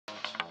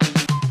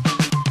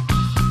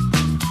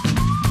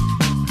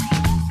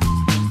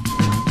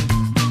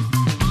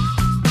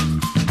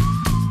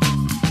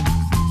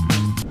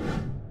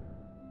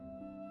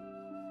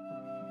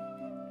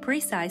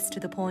precise to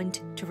the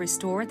point to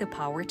restore the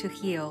power to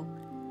heal,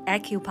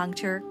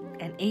 acupuncture,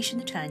 an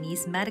ancient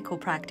Chinese medical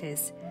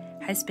practice,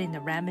 has been a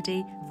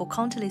remedy for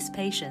countless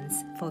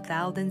patients for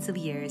thousands of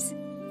years.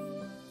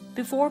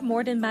 Before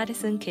modern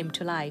medicine came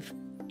to life,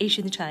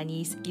 ancient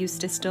Chinese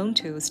used stone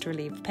tools to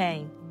relieve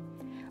pain.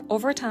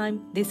 Over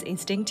time, this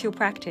instinctual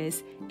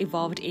practice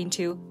evolved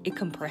into a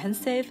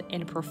comprehensive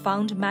and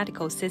profound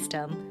medical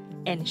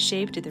system and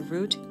shaped the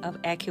root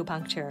of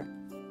acupuncture.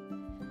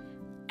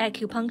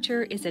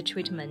 Acupuncture is a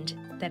treatment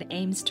that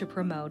aims to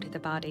promote the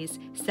body's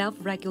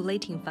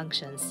self-regulating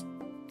functions.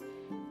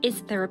 Its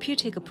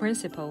therapeutic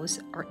principles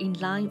are in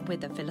line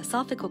with the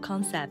philosophical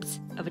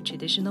concepts of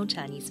traditional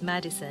Chinese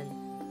medicine,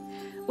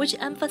 which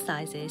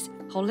emphasizes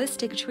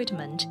holistic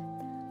treatment,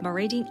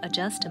 meridian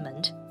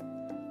adjustment,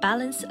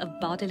 balance of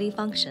bodily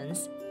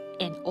functions,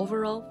 and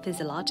overall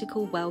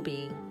physiological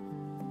well-being.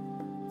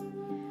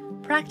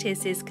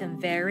 Practices can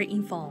vary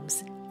in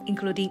forms,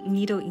 including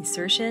needle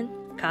insertion,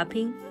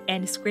 cupping,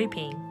 and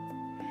scraping.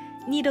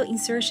 Needle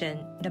insertion,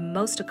 the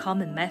most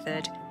common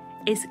method,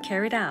 is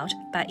carried out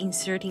by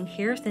inserting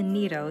hair-thin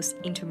needles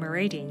into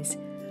meridians,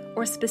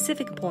 or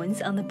specific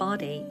points on the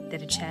body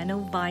that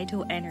channel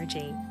vital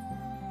energy.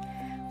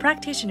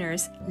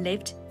 Practitioners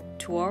lift,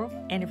 twirl,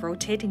 and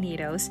rotate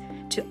needles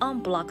to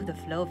unblock the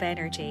flow of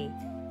energy,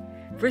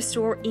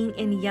 restore yin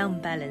and yang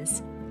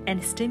balance,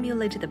 and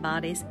stimulate the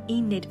body's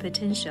innate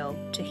potential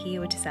to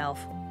heal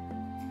itself.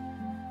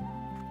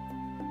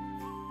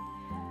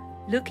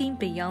 Looking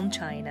beyond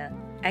China,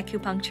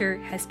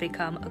 acupuncture has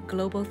become a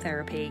global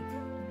therapy.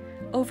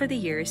 Over the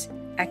years,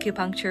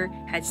 acupuncture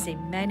has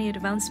seen many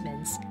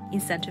advancements in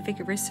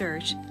scientific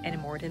research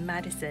and modern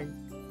medicine.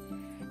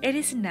 It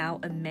is now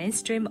a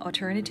mainstream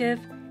alternative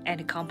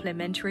and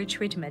complementary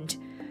treatment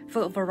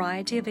for a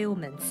variety of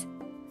ailments.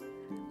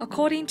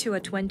 According to a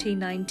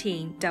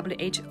 2019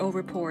 WHO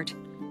report,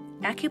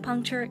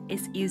 acupuncture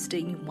is used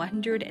in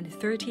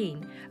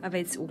 113 of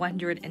its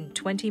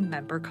 120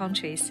 member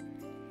countries,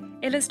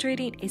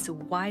 illustrating its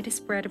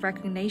widespread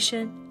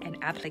recognition and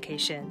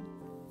application.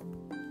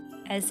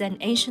 As an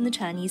ancient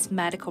Chinese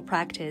medical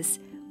practice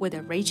with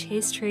a rich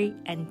history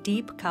and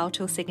deep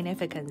cultural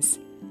significance,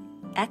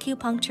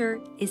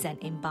 acupuncture is an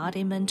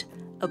embodiment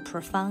of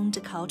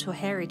profound cultural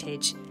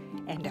heritage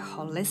and a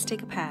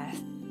holistic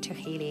path to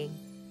healing.